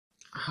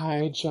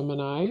Hi,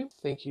 Gemini.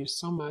 Thank you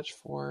so much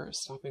for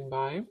stopping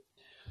by.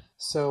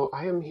 So,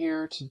 I am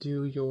here to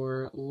do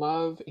your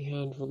love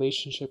and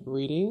relationship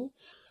reading.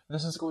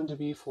 This is going to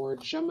be for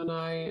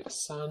Gemini,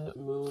 Sun,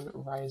 Moon,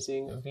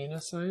 Rising,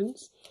 Venus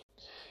signs.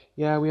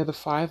 Yeah, we have the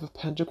Five of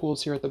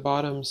Pentacles here at the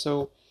bottom.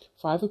 So,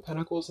 Five of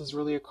Pentacles is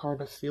really a card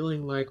of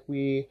feeling like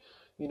we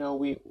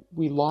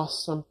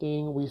lost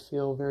something. We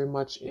feel very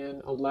much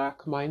in a lack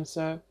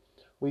mindset.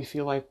 We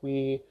feel like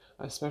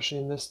especially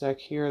in this deck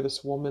here,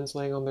 this woman's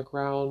laying on the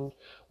ground.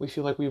 We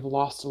feel like we've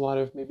lost a lot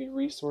of maybe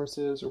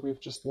resources, or we've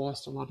just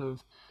lost a lot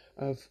of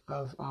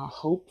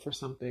hope for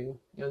something.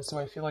 And so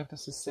I feel like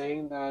this is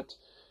saying that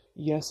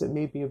yes, it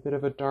may be a bit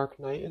of a dark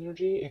night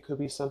energy. It could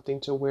be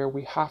something to where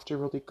we have to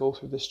really go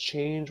through this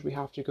change. We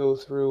have to go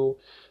through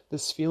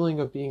this feeling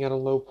of being at a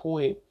low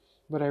point.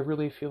 But I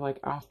really feel like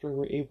after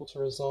we're able to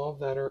resolve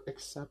that or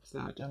accept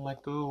that and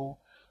let go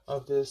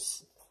of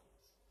this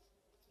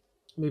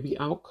maybe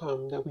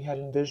outcome that we had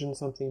envisioned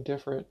something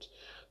different.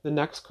 The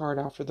next card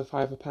after the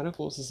Five of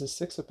Pentacles is the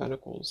Six of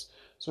Pentacles.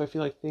 So I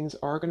feel like things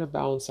are going to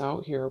balance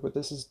out here, but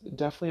this is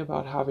definitely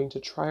about having to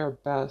try our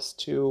best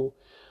to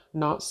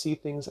not see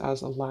things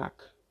as a lack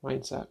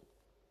mindset.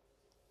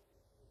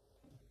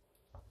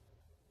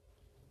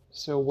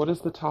 So what is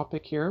the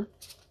topic here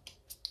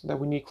that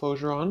we need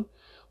closure on?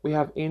 We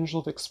have Angel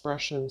of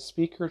Expression.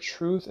 Speak your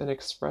truth and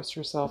express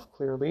yourself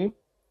clearly.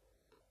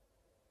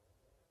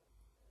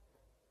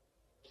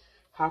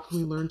 How can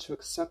we learn to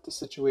accept the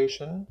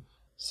situation?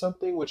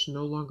 Something which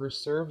no longer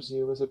serves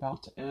you is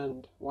about to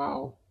end.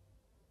 Wow.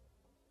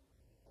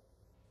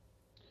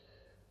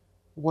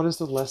 What is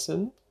the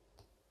lesson?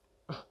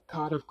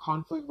 God of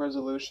conflict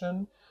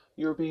resolution.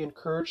 You're being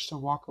encouraged to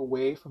walk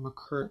away from a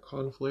current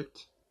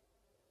conflict.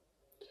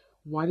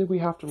 Why did we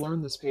have to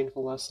learn this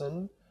painful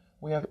lesson?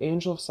 We have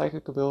Angel of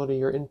Psychic Ability.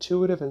 Your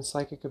intuitive and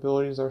psychic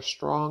abilities are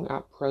strong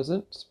at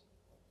present.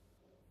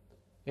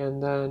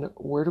 And then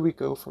where do we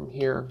go from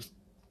here?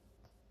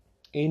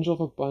 Angel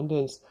of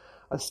Abundance.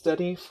 A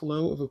steady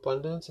flow of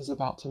abundance is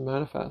about to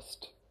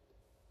manifest.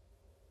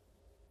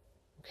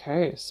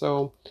 Okay,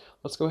 so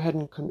let's go ahead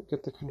and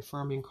get the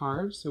confirming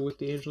card. So with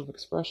the Angel of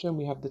Expression,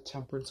 we have the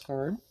Temperance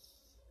card.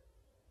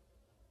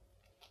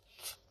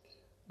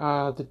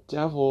 The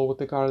Devil with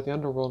the God of the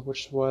Underworld,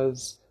 which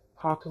was,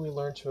 how can we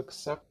learn to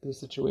accept the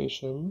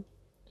situation?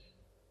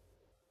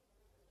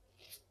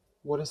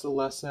 What is the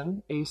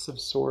lesson? Ace of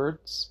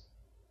Swords.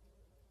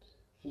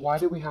 Why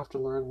do we have to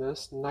learn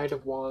this? Knight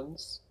of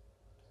Wands.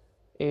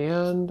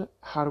 And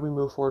how do we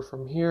move forward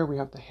from here? We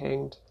have the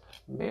Hanged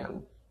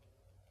Man.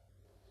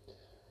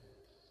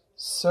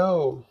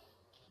 So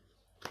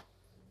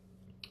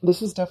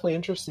this is definitely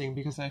interesting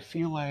because I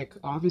feel like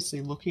obviously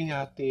looking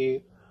at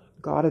the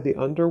God of the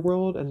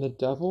Underworld and the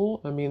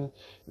Devil, I mean,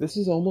 this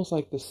is almost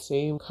like the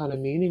same kind of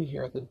meaning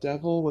here. The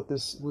Devil with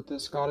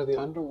this God of the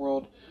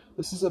Underworld,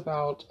 this is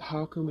about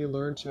how can we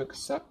learn to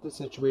accept the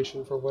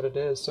situation for what it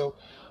is. So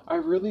I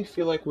really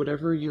feel like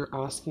whatever you're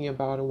asking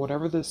about and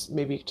whatever this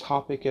maybe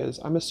topic is,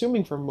 I'm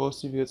assuming for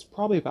most of you it's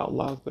probably about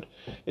love, but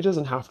it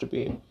doesn't have to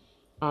be.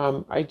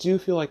 I do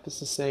feel like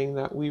this is saying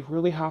that we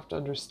really have to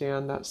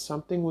understand that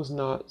something was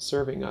not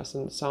serving us,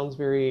 and it sounds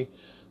very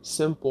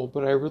simple,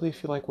 but I really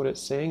feel like what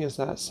it's saying is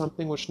that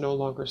something which no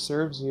longer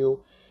serves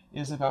you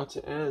is about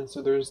to end.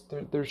 So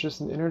there's just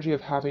an energy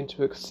of having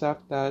to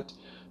accept that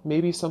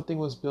maybe something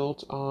was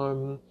built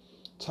on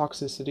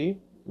toxicity,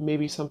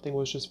 maybe something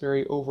was just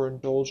very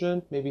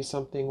overindulgent, maybe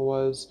something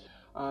was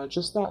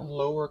just that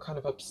lower kind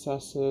of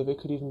obsessive. It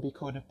could even be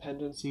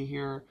codependency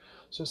here.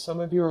 So some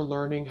of you are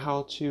learning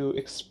how to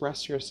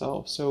express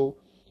yourself. So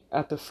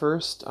at the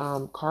first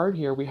card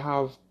here, we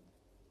have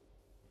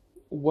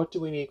what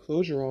do we need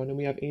closure on? And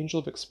we have Angel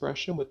of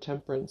Expression with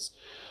Temperance.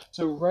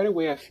 So right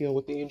away I feel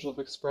with the Angel of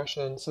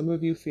Expression, some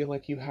of you feel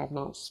like you have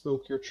not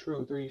spoke your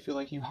truth, or you feel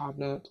like you have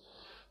not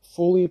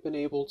fully been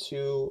able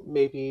to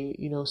maybe,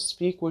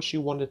 speak what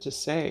you wanted to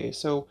say.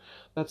 So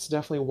that's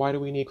definitely why do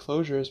we need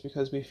closures,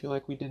 because we feel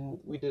like we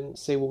didn't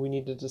say what we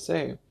needed to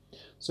say.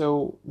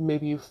 So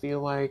maybe you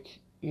feel like,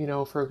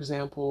 for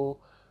example,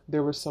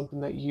 there was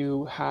something that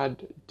you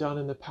had done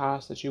in the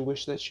past that you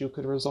wish that you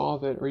could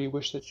resolve it, or you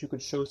wish that you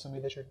could show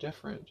somebody that you're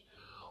different.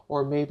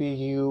 Or maybe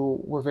you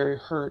were very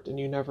hurt and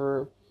you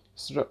never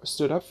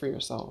stood up for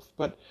yourself.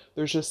 But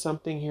there's just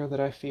something here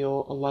that I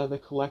feel a lot of the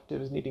collective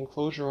is needing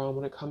closure on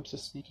when it comes to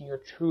speaking your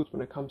truth,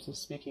 when it comes to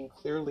speaking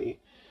clearly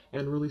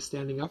and really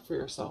standing up for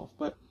yourself.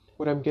 But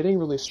what I'm getting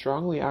really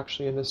strongly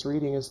actually in this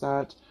reading is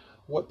that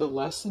what the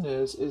lesson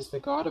is the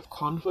God of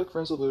conflict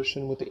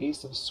resolution with the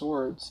Ace of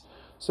Swords.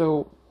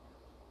 So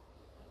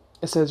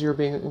it says you're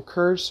being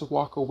encouraged to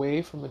walk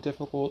away from a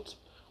difficult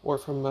or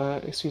from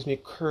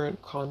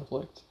current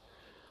conflict.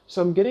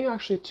 So I'm getting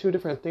actually two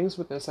different things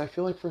with this. I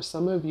feel like for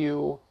some of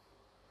you,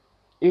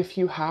 if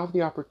you have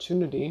the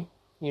opportunity,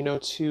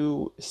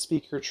 to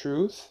speak your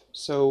truth.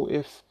 So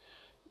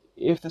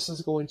if this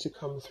is going to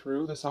come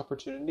through, this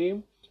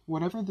opportunity,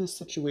 whatever this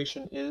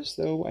situation is,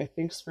 though, I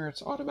think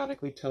Spirit's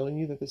automatically telling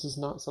you that this is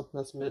not something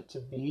that's meant to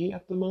be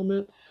at the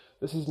moment.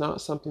 This is not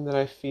something that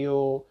I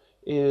feel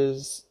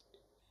is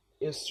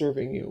is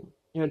serving you.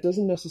 And it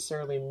doesn't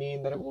necessarily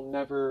mean that it will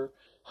never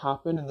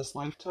happen in this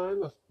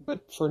lifetime,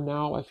 but for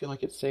now, I feel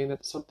like it's saying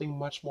that something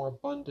much more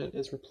abundant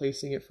is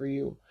replacing it for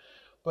you.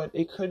 But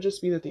it could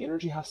just be that the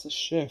energy has to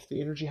shift,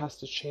 the energy has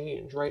to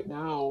change. Right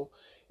now,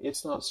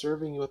 it's not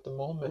serving you at the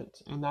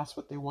moment, and that's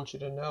what they want you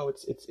to know.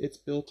 It's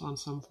built on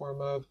some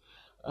form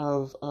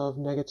of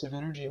negative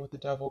energy with the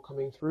devil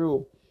coming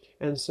through.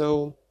 And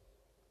so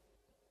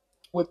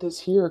with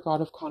this here,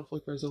 God of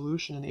Conflict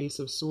Resolution and Ace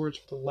of Swords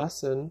for the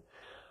lesson,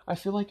 I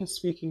feel like it's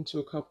speaking to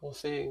a couple of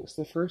things.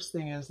 The first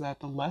thing is that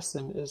the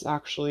lesson is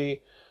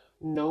actually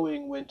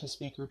knowing when to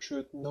speak your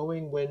truth,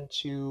 knowing when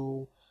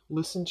to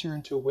listen to your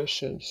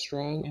intuition,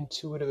 strong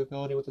intuitive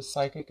ability with the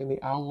psychic and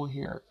the owl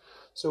here.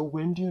 So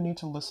when do you need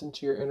to listen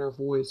to your inner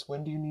voice?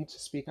 When do you need to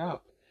speak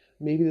up?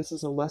 Maybe this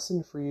is a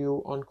lesson for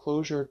you on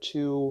closure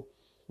to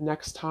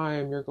next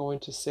time you're going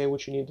to say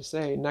what you need to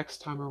say.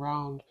 Next time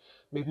around,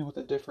 maybe with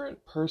a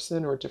different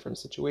person or a different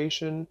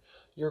situation,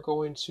 you're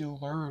going to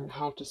learn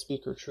how to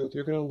speak your truth.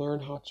 You're going to learn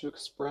how to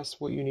express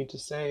what you need to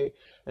say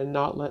and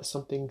not let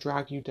something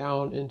drag you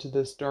down into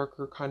this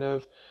darker kind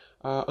of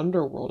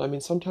underworld. I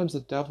mean, sometimes the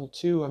devil,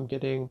 too, I'm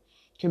getting,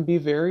 can be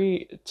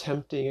very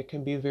tempting. It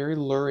can be very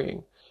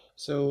luring.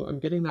 So I'm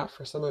getting that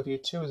for some of you,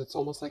 too, is it's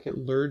almost like it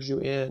lured you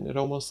in. It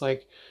almost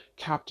like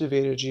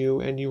captivated you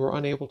and you were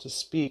unable to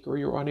speak or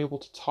you were unable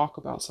to talk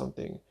about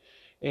something.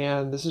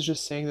 And this is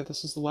just saying that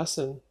this is the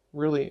lesson,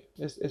 really.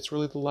 It's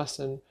really the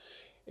lesson.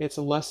 It's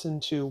a lesson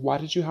to why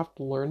did you have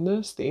to learn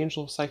this? The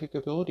angel of psychic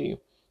ability.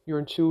 Your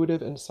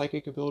intuitive and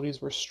psychic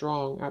abilities were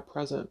strong at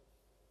present.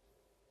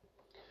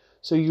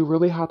 So you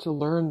really had to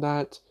learn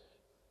that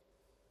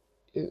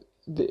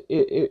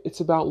it's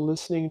about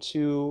listening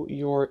to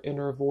your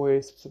inner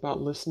voice. It's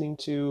about listening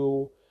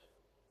to,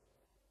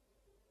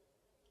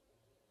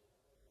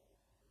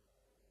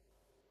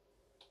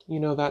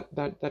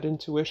 that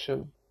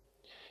intuition.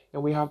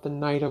 And we have the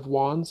Knight of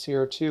Wands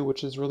here too,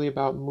 which is really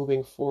about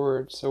moving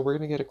forward. So we're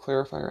going to get a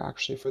clarifier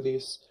actually for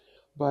these.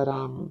 But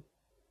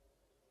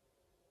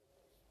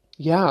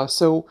yeah,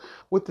 so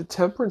with the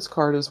Temperance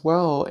card as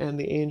well and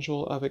the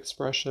Angel of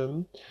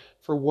Expression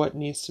for what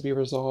needs to be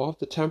resolved,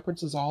 the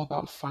Temperance is all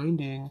about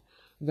finding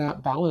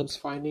that balance,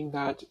 finding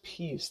that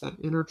peace, that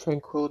inner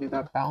tranquility,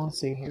 that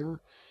balancing here.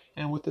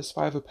 And with this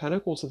Five of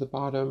Pentacles at the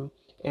bottom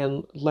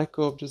and let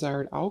go of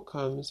desired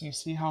outcomes, you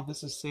see how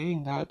this is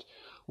saying that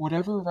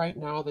whatever right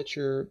now that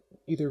you're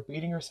either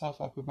beating yourself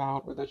up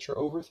about or that you're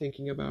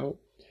overthinking about,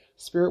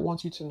 Spirit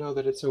wants you to know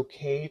that it's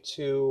okay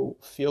to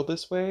feel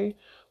this way,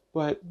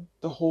 but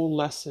the whole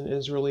lesson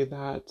is really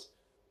that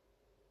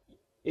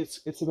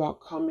it's about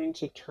coming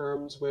to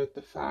terms with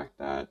the fact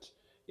that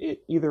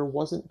it either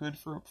wasn't good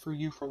for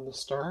you from the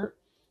start,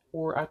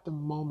 or at the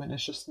moment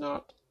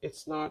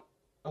it's not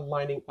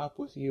aligning up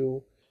with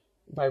you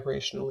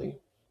vibrationally.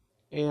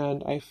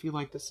 And I feel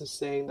like this is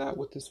saying that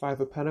with this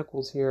Five of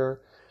Pentacles here,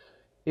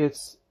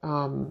 it's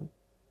kind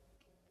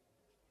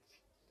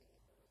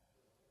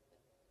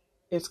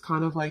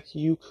of like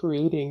you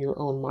creating your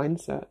own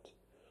mindset.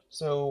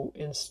 So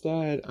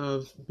instead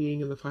of being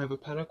in the Five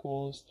of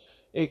Pentacles,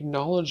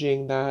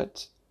 acknowledging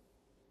that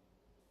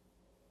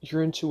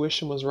your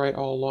intuition was right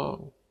all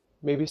along.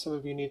 Maybe some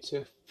of you need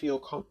to feel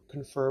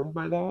confirmed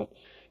by that,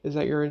 is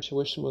that your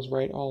intuition was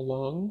right all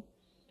along.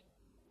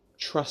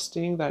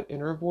 Trusting that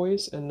inner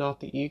voice and not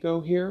the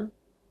ego here.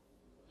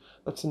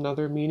 That's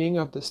another meaning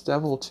of this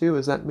devil too,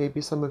 is that maybe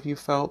some of you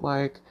felt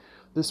like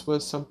this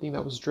was something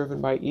that was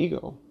driven by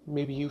ego.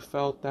 Maybe you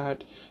felt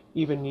that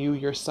even you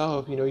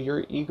yourself,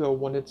 your ego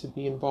wanted to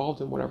be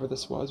involved in whatever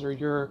this was,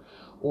 or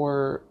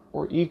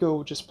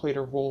ego just played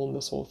a role in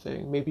this whole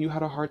thing. Maybe you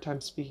had a hard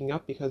time speaking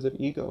up because of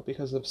ego,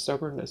 because of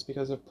stubbornness,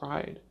 because of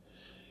pride.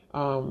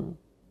 Um,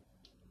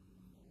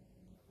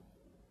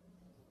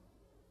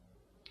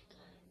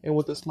 and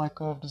with this lack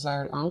of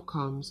desired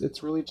outcomes,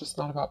 it's really just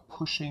not about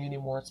pushing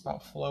anymore, it's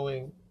about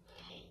flowing.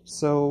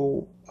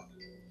 So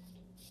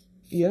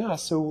yeah,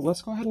 so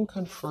let's go ahead and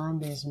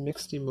confirm these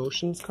mixed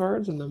emotions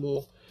cards, and then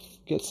we'll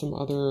get some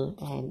other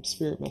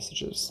spirit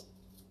messages.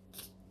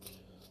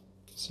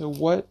 So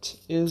what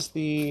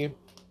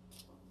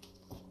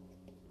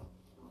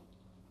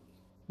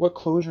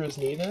closure is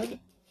needed?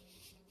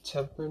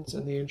 Temperance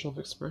and the Angel of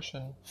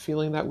Expression.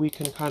 Feeling that we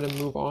can kind of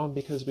move on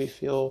because we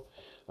feel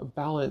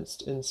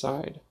balanced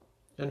inside.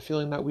 And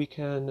feeling that we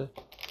can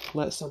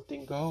let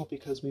something go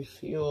because we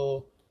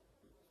feel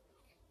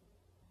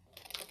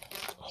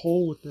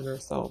whole within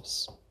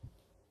ourselves.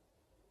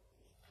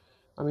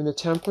 I mean, the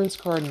Temperance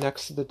card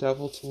next to the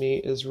Devil to me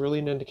is really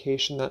an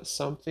indication that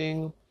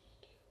something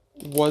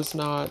was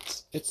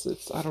not,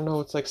 I don't know,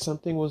 it's like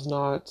something was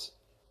not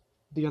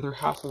the other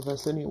half of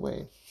us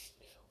anyway.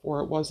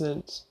 Or it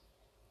wasn't,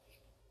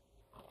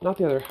 not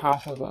the other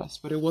half of us,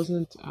 but it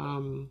wasn't,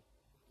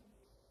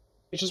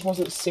 it just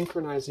wasn't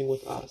synchronizing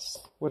with us,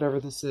 whatever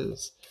this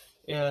is.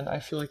 And I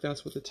feel like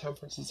that's what the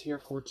Temperance is here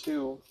for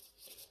too.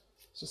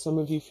 So some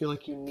of you feel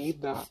like you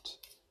need that.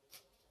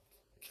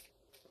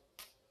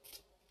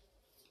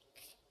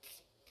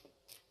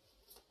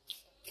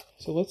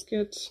 So let's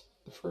get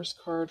the first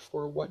card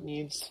for what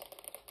needs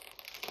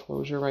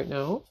closure right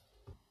now?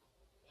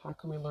 How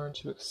can we learn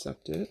to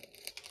accept it?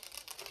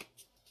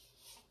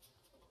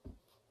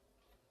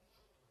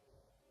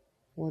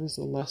 What is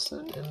the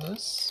lesson in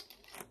this?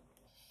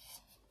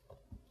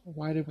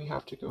 Why did we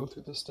have to go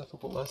through this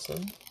difficult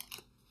lesson?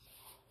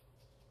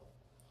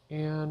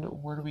 And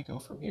where do we go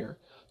from here?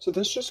 So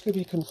this just could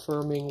be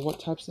confirming what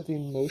types of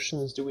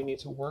emotions do we need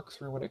to work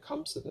through when it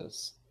comes to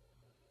this.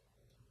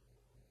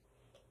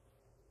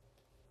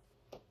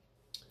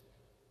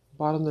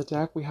 Bottom of the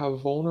deck, we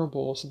have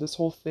vulnerable. So this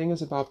whole thing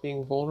is about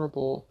being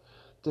vulnerable,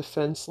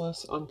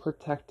 defenseless,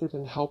 unprotected,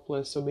 and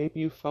helpless. So maybe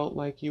you felt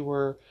like you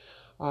were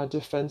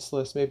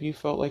defenseless. Maybe you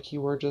felt like you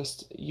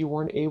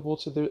weren't able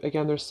to.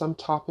 Again, there's some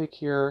topic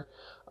here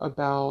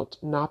about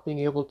not being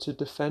able to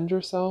defend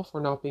yourself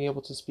or not being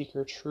able to speak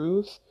your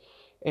truth.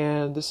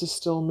 And this is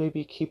still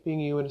maybe keeping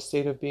you in a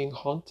state of being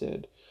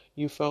haunted.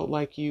 You felt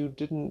like you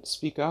didn't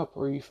speak up,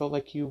 or you felt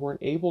like you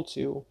weren't able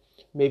to.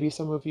 Maybe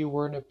some of you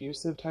were an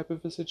abusive type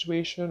of a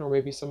situation, or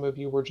maybe some of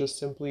you were just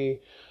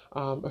simply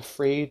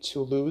afraid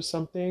to lose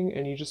something,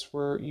 and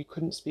you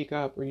couldn't speak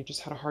up, or you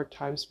just had a hard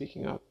time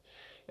speaking up.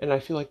 And I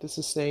feel like this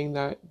is saying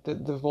that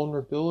the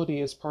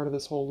vulnerability is part of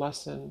this whole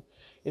lesson.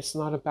 It's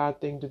not a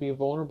bad thing to be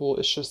vulnerable.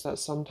 It's just that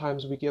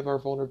sometimes we give our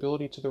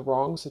vulnerability to the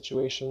wrong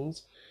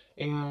situations.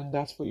 And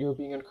that's what you're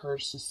being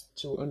encouraged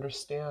to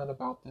understand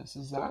about this,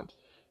 is that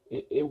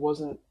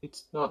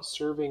it's not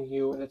serving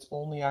you, and it's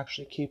only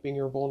actually keeping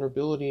your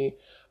vulnerability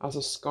as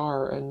a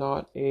scar and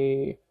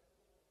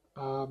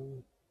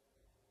um,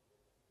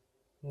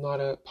 not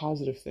a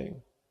positive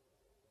thing.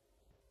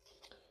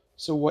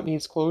 So what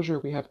needs closure?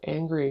 We have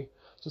angry.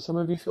 So some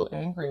of you feel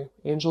angry.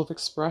 Angel of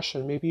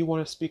expression. Maybe you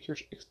want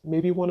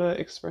to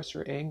express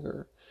your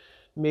anger.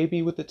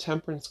 Maybe with the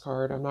Temperance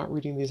card, I'm not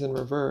reading these in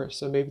reverse.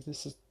 So maybe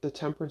this is the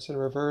Temperance in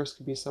reverse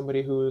could be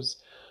somebody who's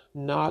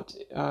not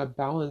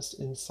balanced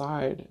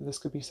inside. This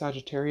could be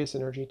Sagittarius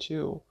energy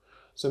too.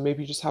 So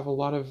maybe you just have a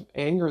lot of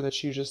anger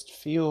that you just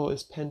feel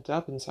is pent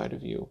up inside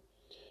of you.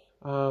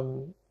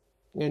 Um,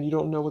 and you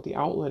don't know what the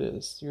outlet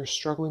is. You're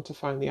struggling to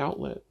find the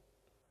outlet.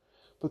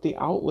 But the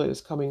outlet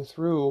is coming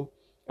through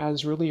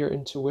as really your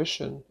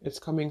intuition. It's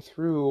coming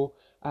through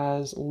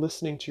as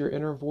listening to your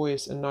inner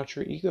voice and not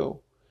your ego.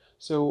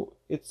 So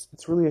it's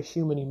really a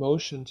human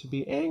emotion to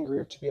be angry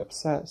or to be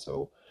upset.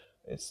 So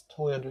it's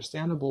totally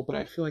understandable. But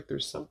I feel like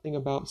there's something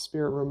about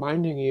spirit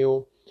reminding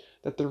you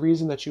that the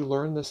reason that you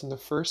learned this in the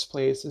first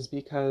place is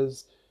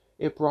because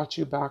it brought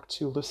you back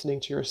to listening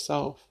to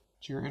yourself,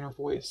 to your inner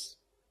voice.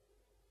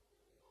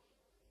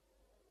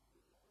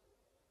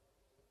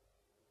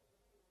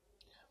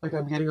 Like,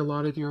 I'm getting a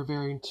lot of you are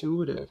very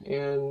intuitive,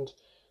 and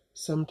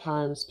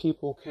sometimes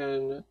people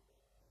can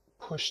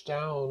push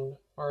down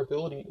our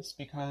abilities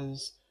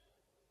because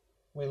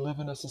we live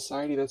in a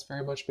society that's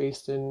very much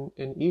based in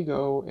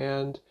ego.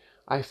 And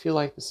I feel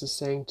like this is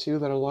saying too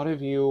that a lot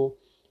of you,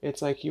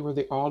 it's like you were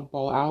the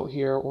oddball out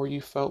here, or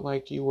you felt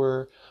like you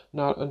were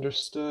not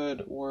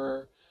understood,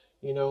 or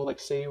like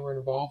say you were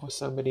involved with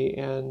somebody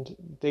and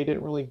they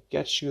didn't really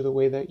get you the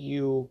way that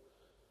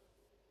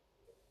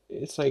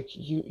it's like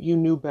you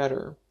knew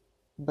better,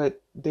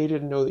 but they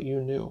didn't know that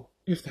you knew,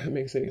 if that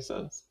makes any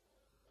sense.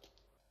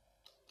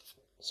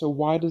 So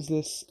why does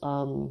this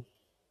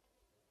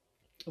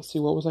let's see,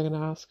 what was I going to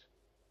ask?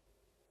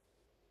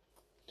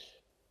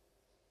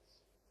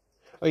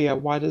 Oh yeah,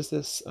 why does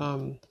this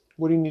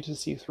what do you need to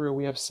see through?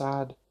 We have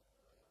sad.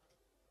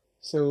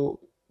 So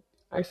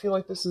I feel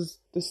like this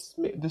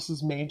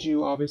has made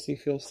you obviously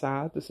feel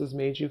sad. This has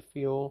made you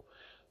feel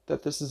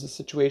that this is a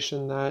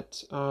situation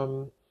that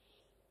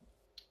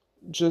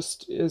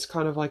just is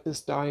kind of like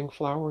this dying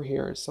flower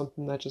here. It's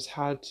something that just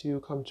had to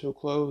come to a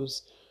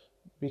close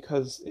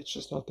because it's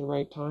just not the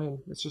right time.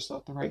 It's just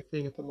not the right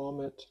thing at the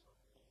moment.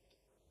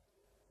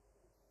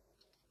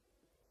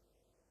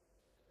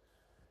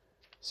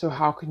 So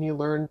how can you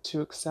learn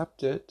to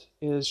accept it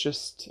is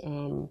just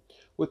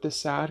with the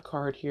sad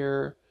card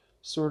here,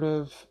 sort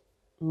of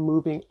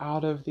moving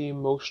out of the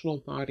emotional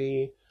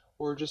body,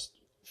 or just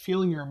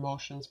feeling your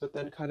emotions, but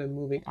then kind of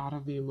moving out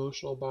of the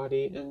emotional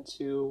body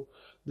into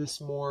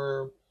this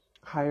more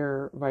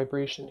higher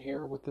vibration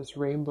here with this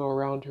rainbow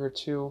around her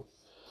too.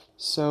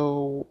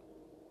 So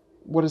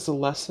what is the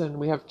lesson?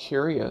 We have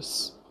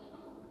curious.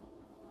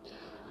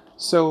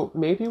 So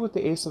maybe with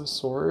the Ace of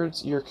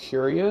Swords, you're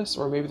curious,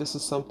 or maybe this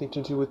is something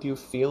to do with you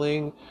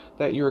feeling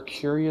that you're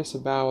curious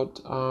about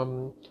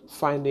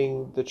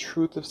finding the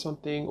truth of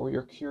something, or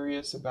you're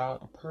curious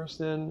about a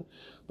person.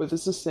 But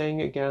this is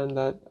saying again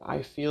that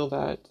I feel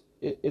that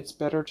it's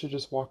better to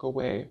just walk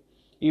away.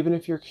 Even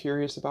if you're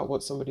curious about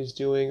what somebody's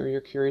doing, or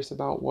you're curious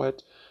about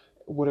what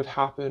would have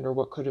happened or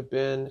what could have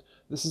been,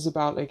 this is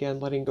about, again,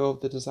 letting go of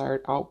the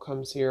desired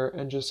outcomes here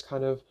and just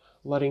kind of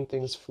letting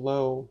things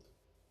flow.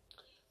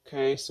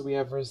 Okay, so we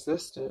have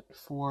resistant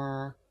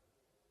for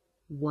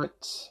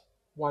what,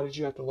 why did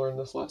you have to learn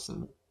this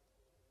lesson?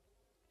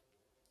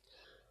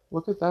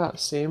 Look at that,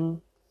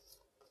 same,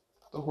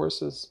 the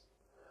horses.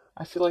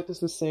 I feel like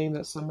this is saying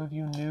that some of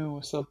you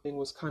knew something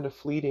was kind of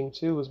fleeting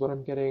too, is what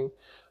I'm getting.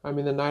 I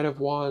mean, the Knight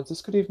of Wands,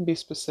 this could even be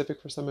specific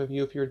for some of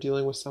you if you're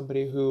dealing with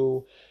somebody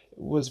who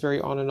was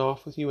very on and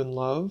off with you in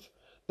love.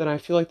 Then I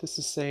feel like this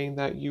is saying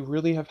that you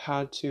really have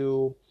had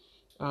to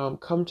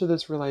come to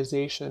this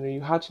realization, or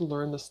you had to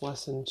learn this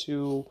lesson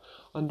to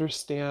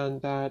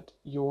understand that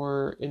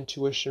your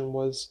intuition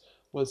was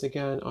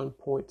again on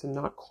point, to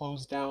not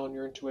close down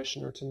your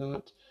intuition or to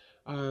not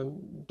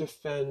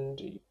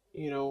defend,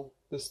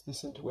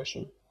 this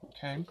intuition.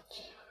 Okay.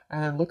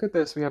 And look at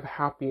this, we have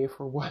happy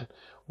for what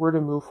we're to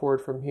move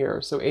forward from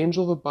here. So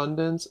angel of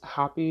abundance,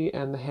 happy,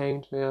 and the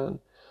hanged man.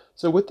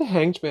 So with the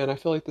hanged man, I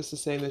feel like this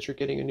is saying that you're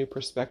getting a new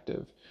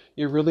perspective.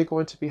 You're really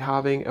going to be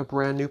having a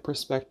brand new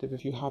perspective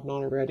if you have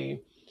not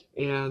already.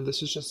 And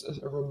this is just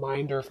a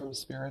reminder from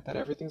spirit that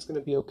everything's going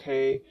to be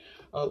okay.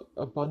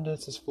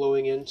 Abundance is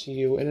flowing into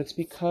you. And it's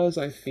because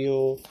I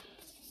feel,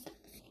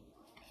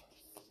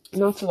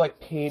 not to like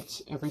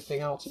paint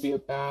everything out to be a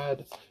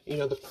bad,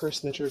 the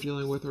person that you're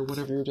dealing with or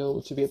whatever you're dealing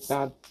with to be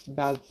a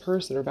bad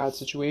person or bad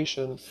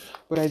situation.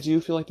 But I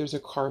do feel like there's a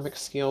karmic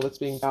scale that's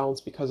being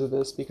balanced because of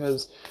this,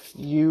 because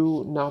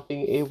you not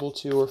being able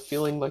to, or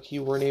feeling like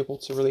you weren't able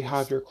to really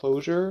have your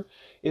closure,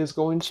 is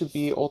going to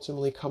be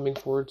ultimately coming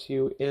forward to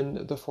you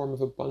in the form of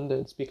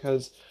abundance,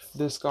 because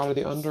this god of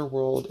the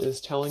underworld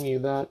is telling you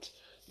that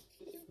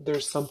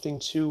there's something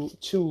too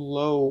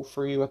low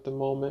for you at the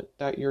moment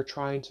that you're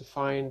trying to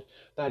find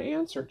that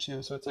answer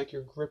to. So it's like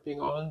you're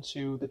gripping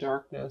onto the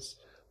darkness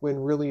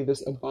when really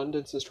this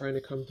abundance is trying to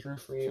come through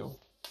for you.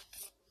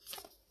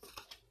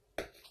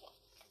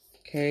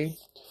 Okay,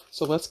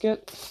 so let's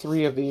get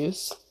 3 of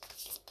these.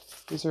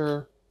 These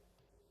are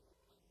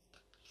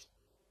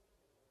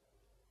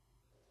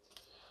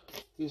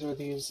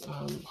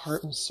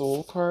heart and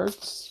soul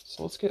cards.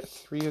 So let's get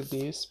 3 of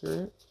these,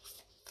 Spirit.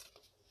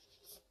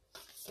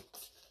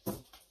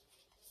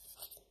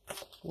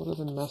 What are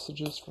the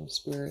messages from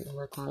Spirit in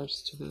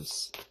regards to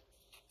this?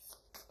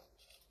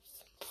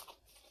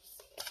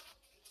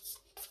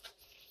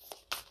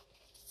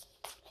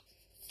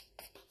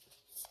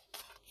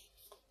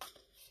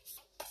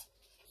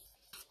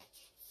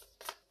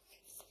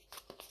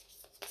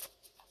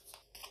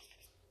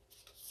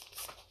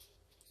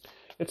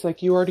 It's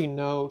like you already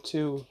know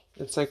too.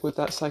 It's like with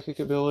that psychic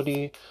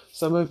ability,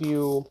 some of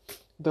you,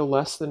 the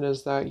lesson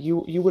is that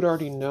you would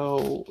already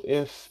know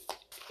if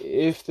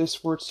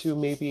this were to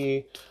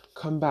maybe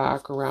come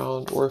back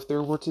around, or if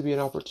there were to be an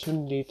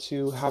opportunity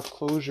to have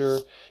closure.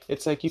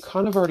 It's like you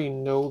kind of already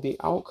know the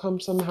outcome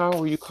somehow,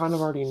 or you kind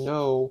of already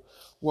know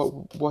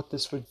what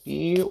this would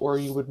be, or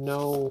you would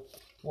know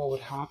what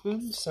would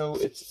happen. So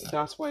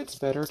that's why it's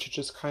better to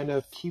just kind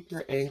of keep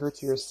your anger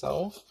to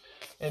yourself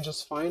and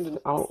just find an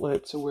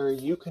outlet to where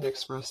you can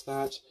express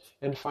that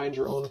and find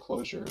your own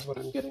closure, is what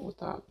I'm getting with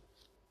that.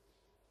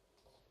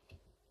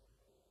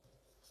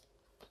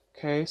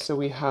 Okay, so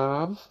we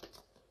have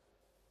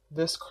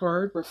this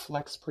card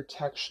reflects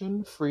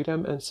protection,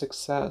 freedom, and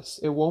success.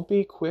 It won't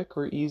be quick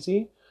or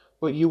easy,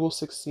 but you will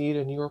succeed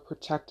and you are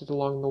protected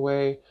along the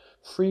way.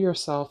 Free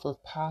yourself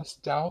of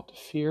past doubt,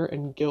 fear,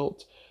 and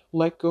guilt.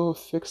 Let go of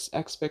fixed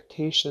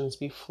expectations.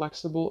 Be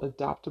flexible,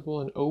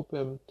 adaptable, and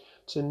open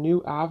to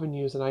new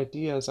avenues and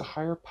ideas. A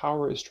higher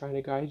power is trying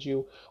to guide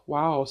you.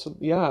 Wow. So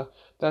yeah,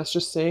 that's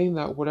just saying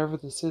that whatever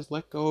this is,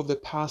 let go of the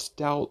past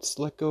doubts,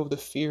 let go of the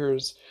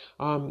fears.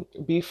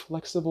 Be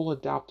flexible,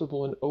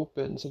 adaptable, and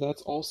open. So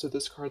that's also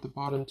this card at the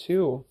bottom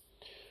too.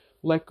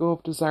 Let go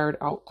of desired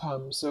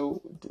outcomes.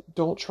 So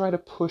don't try to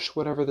push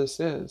whatever this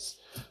is,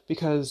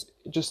 because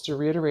just to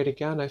reiterate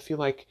again, I feel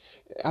like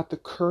at the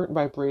current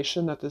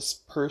vibration that this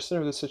person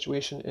or the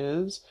situation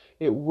is,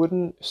 it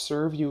wouldn't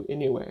serve you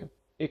anyway.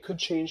 It could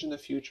change in the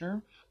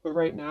future, but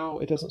right now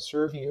it doesn't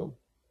serve you.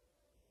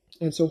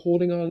 And so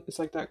holding on, it's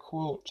like that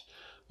quote.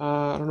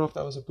 I don't know if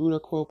that was a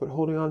Buddha quote, but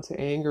holding on to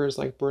anger is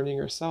like burning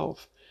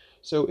yourself.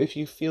 So if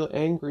you feel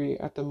angry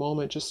at the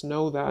moment, just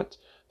know that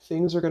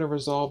things are going to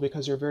resolve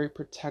because you're very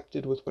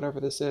protected with whatever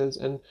this is.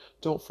 And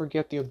don't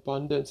forget the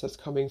abundance that's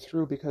coming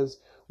through, because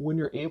when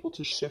you're able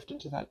to shift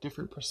into that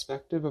different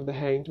perspective of the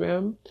Hanged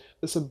Man,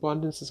 this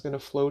abundance is going to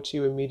flow to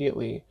you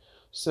immediately.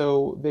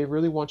 So they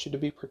really want you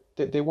to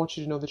they want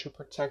you to know that you're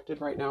protected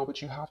right now,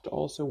 but you have to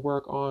also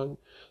work on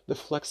the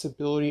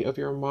flexibility of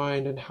your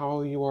mind and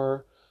how you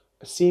are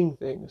seeing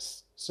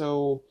things.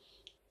 So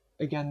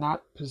again,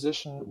 that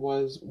position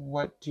was,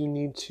 what do you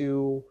need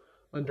to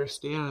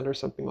understand, or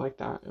something like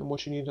that. And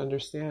what you need to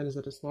understand is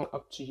that it's not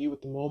up to you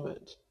at the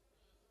moment.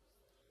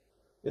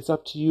 It's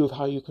up to you of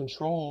how you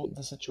control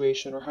the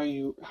situation, or how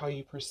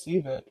you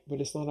perceive it,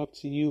 but it's not up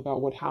to you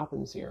about what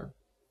happens here.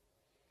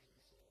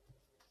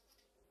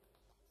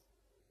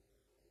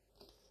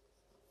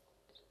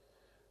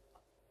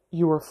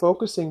 You are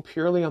focusing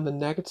purely on the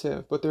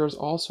negative, but there is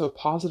also a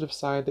positive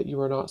side that you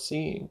are not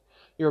seeing.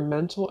 Your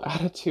mental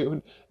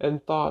attitude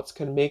and thoughts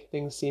can make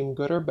things seem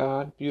good or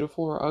bad,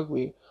 beautiful or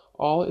ugly.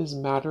 All is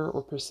matter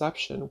or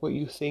perception. What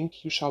you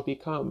think, you shall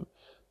become.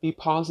 Be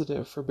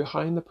positive, for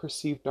behind the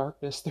perceived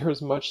darkness there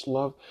is much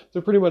love. So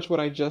pretty much what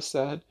I just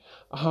said.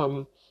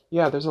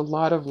 yeah, there's a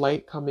lot of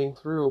light coming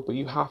through, but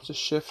you have to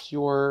shift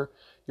your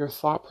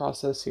thought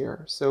process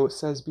here. So it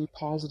says be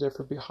positive,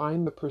 for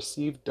behind the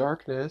perceived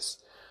darkness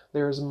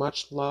there is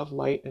much love,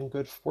 light, and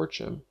good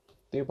fortune.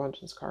 The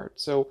abundance card.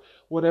 So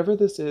whatever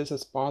this is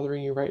that's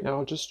bothering you right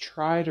now, just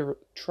try to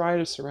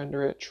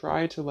surrender it,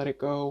 try to let it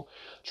go,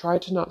 try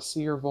to not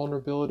see your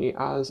vulnerability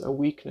as a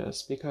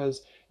weakness,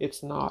 because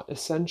it's not.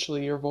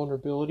 Essentially your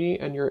vulnerability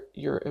and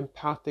your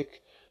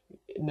empathic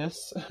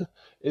ness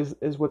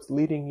is what's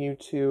leading you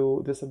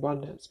to this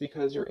abundance,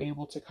 because you're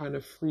able to kind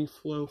of free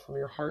flow from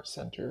your heart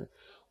center,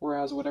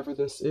 whereas whatever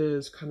this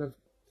is kind of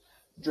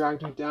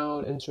dragged you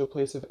down into a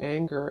place of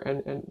anger.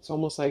 And it's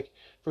almost like,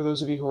 for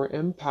those of you who are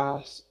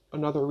empaths,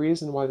 another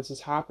reason why this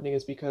is happening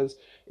is because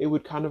it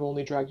would kind of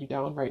only drag you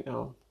down right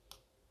now.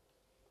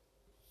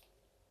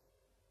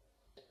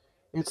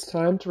 It's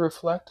time to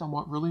reflect on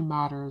what really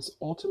matters.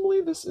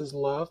 Ultimately, this is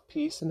love,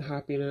 peace, and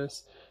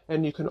happiness,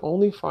 and you can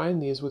only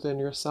find these within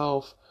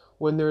yourself.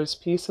 When there is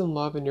peace and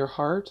love in your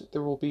heart,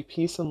 there will be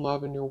peace and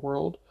love in your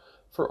world.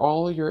 For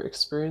all your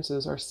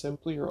experiences are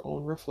simply your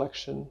own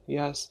reflection.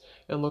 Yes,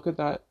 and look at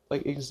that,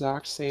 like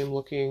exact same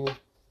looking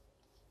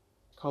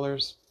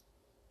colors.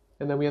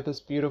 And then we have this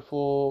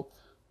beautiful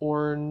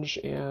orange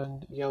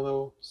and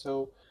yellow.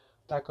 So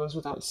that goes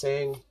without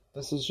saying.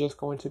 This is just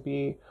going to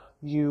be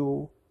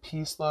you,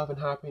 peace, love, and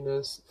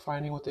happiness,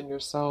 finding within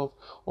yourself.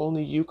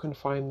 Only you can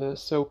find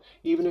this. So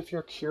even if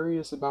you're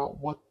curious about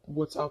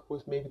what's up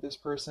with maybe this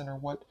person, or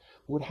what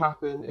would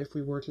happen if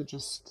we were to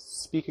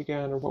just speak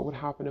again, or what would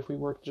happen if we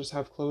were to just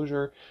have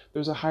closure,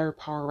 there's a higher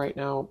power right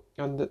now,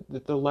 and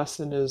the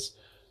lesson is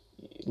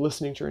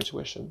listening to your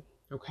intuition.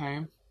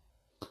 Okay.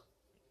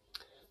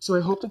 So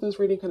I hope that this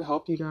reading could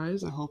help you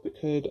guys. I hope it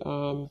could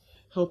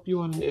help you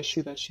on an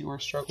issue that you are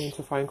struggling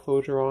to find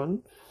closure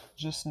on.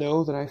 Just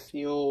know that I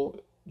feel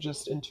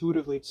just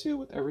intuitively too,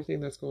 with everything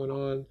that's going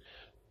on,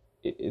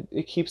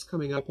 it keeps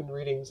coming up in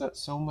readings that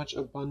so much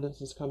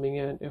abundance is coming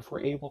in if we're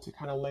able to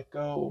kind of let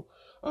go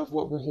of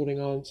what we're holding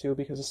on to,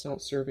 because it's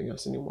not serving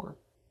us anymore.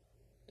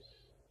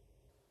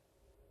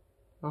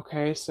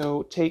 Okay,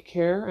 so take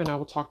care, and I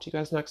will talk to you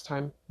guys next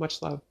time.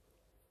 Much love.